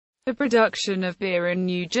The production of beer in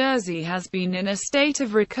New Jersey has been in a state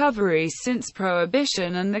of recovery since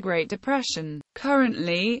Prohibition and the Great Depression.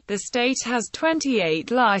 Currently, the state has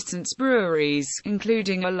 28 licensed breweries,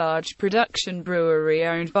 including a large production brewery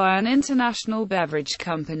owned by an international beverage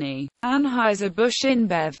company, Anheuser-Busch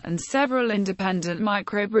InBev, and several independent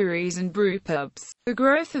microbreweries and brewpubs. The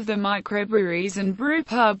growth of the microbreweries and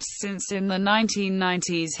brewpubs since in the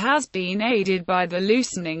 1990s has been aided by the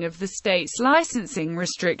loosening of the state's licensing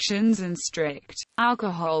restrictions and strict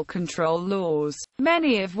alcohol control laws,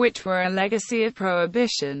 many of which were a legacy of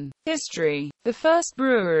Prohibition. History. The first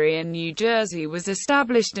brewery in New Jersey was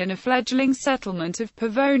established in a fledgling settlement of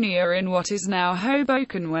Pavonia in what is now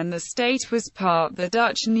Hoboken when the state was part the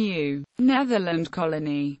Dutch New Netherland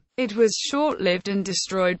colony. It was short-lived and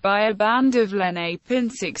destroyed by a band of Lenape in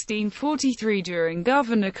 1643 during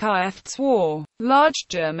Governor Kieft War. Large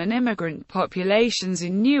German immigrant populations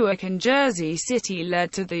in Newark and Jersey City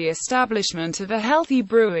led to the establishment of a healthy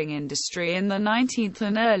brewing industry in the 19th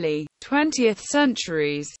and early 20th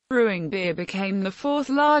centuries. Brewing beer became the fourth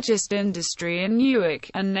largest industry in Newark,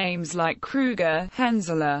 and names like Kruger,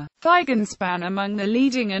 Hensler, Feigenspan among the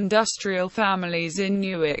leading industrial families in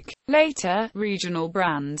Newark. Later, regional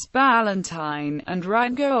brands Ballantine and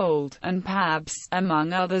Rheingold and Pabst,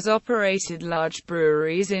 among others, operated large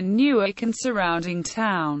breweries in Newark and surrounding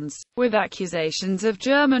towns. With accusations of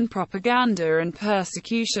German propaganda and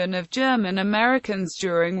persecution of German Americans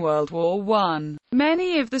during World War I,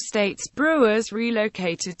 many of the state's brewers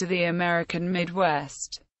relocated to the American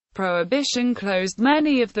Midwest. Prohibition closed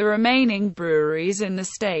many of the remaining breweries in the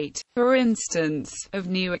state. For instance, of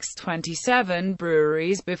Newark's 27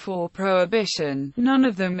 breweries before Prohibition, none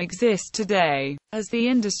of them exist today. As the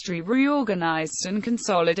industry reorganized and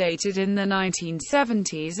consolidated in the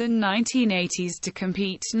 1970s and 1980s to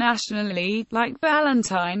compete nationally, like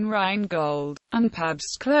Ballantine, Rheingold, and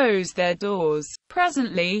Pabst closed their doors.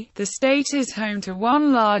 Presently, the state is home to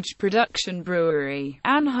one large production brewery,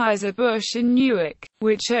 Anheuser-Busch in Newark,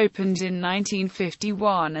 which opened in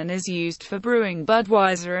 1951 and is used for brewing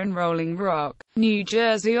Budweiser and Rolling Rock. New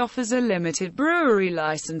Jersey offers a limited brewery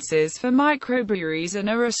licenses for microbreweries and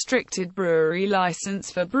a restricted brewery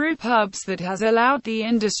license for brewpubs that has allowed the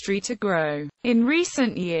industry to grow in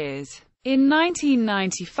recent years. In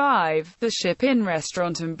 1995, the Ship-In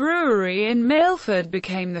Restaurant and Brewery in Milford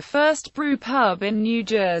became the first brew pub in New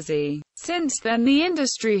Jersey. Since then the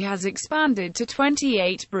industry has expanded to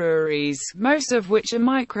 28 breweries, most of which are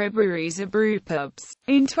microbreweries or brewpubs.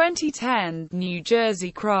 In 2010, New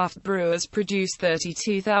Jersey craft brewers produced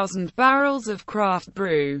 32,000 barrels of craft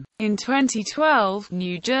brew. In 2012,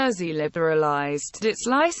 New Jersey liberalized its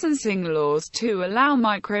licensing laws to allow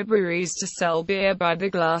microbreweries to sell beer by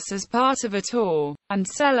the glass as part of a tour, and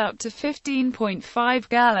sell up to 15.5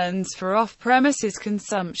 gallons for off-premises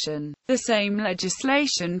consumption. The same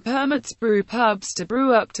legislation permits brewpubs to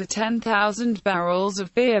brew up to 10,000 barrels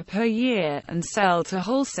of beer per year, and sell to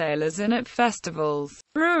wholesalers and at festivals.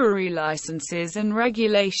 Brewery licenses and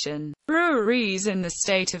regulation. Breweries in the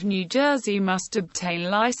state of New Jersey must obtain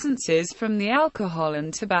licenses from the Alcohol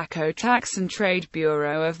and Tobacco Tax and Trade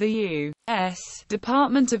Bureau of the U.S.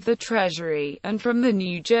 Department of the Treasury, and from the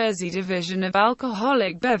New Jersey Division of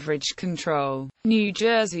Alcoholic Beverage Control. New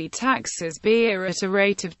Jersey taxes beer at a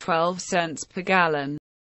rate of 12 cents per gallon.